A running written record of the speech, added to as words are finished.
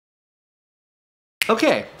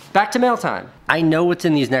Okay, back to mail time. I know what's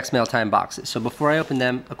in these next mail time boxes, so before I open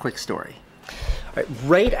them, a quick story.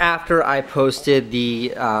 Right after I posted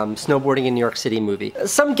the snowboarding in New York City movie,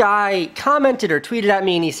 some guy commented or tweeted at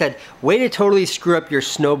me and he said, "Way to totally screw up your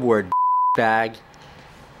snowboard, bag."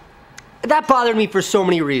 That bothered me for so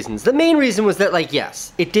many reasons. The main reason was that, like,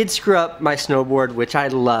 yes, it did screw up my snowboard, which I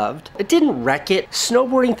loved. It didn't wreck it.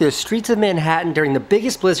 Snowboarding through the streets of Manhattan during the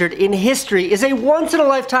biggest blizzard in history is a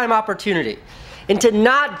once-in-a-lifetime opportunity. And to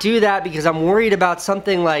not do that because I'm worried about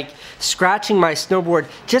something like scratching my snowboard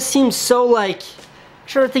just seems so, like,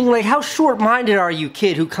 sort of thinking, like, how short-minded are you,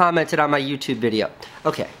 kid who commented on my YouTube video?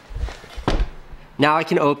 Okay. Now I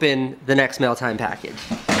can open the next mail time package.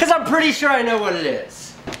 Because I'm pretty sure I know what it is.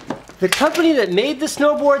 The company that made the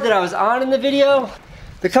snowboard that I was on in the video,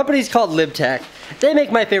 the company's called Libtech. They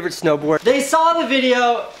make my favorite snowboard. They saw the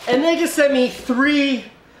video and they just sent me 3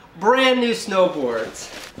 brand new snowboards.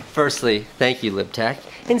 Firstly, thank you, Libtech.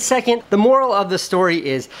 And second, the moral of the story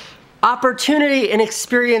is opportunity and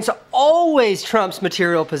experience always trumps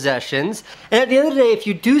material possessions. And at the end of the day, if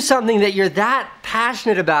you do something that you're that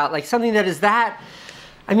passionate about, like something that is that,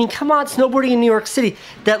 I mean, come on, snowboarding in New York City,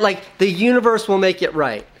 that like the universe will make it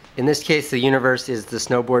right. In this case, the universe is the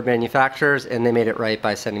snowboard manufacturers, and they made it right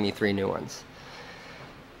by sending me 3 new ones.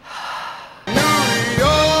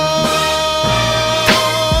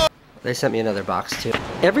 They sent me another box too.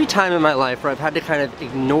 Every time in my life where I've had to kind of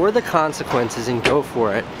ignore the consequences and go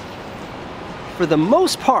for it, for the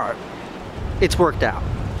most part, it's worked out.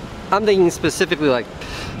 I'm thinking specifically like,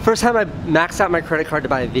 first time I maxed out my credit card to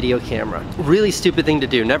buy a video camera. Really stupid thing to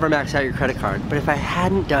do, never max out your credit card. But if I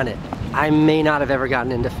hadn't done it, I may not have ever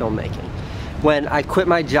gotten into filmmaking. When I quit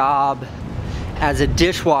my job as a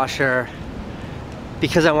dishwasher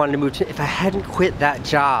because I wanted to move to, if I hadn't quit that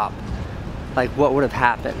job, like what would have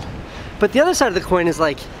happened? But the other side of the coin is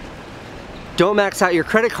like, don't max out your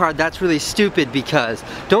credit card, that's really stupid because.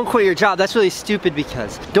 Don't quit your job, that's really stupid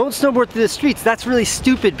because. Don't snowboard through the streets, that's really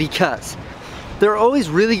stupid because. There are always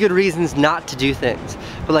really good reasons not to do things.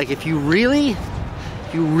 But like if you really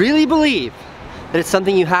believe that it's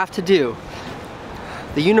something you have to do,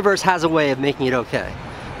 the universe has a way of making it okay.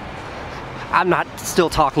 I'm not still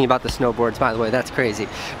talking about the snowboards, by the way, that's crazy.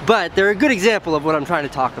 But they're a good example of what I'm trying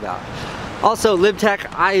to talk about. Also,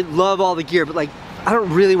 Libtech, I love all the gear, but like, I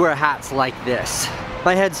don't really wear hats like this.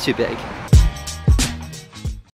 My head's too big.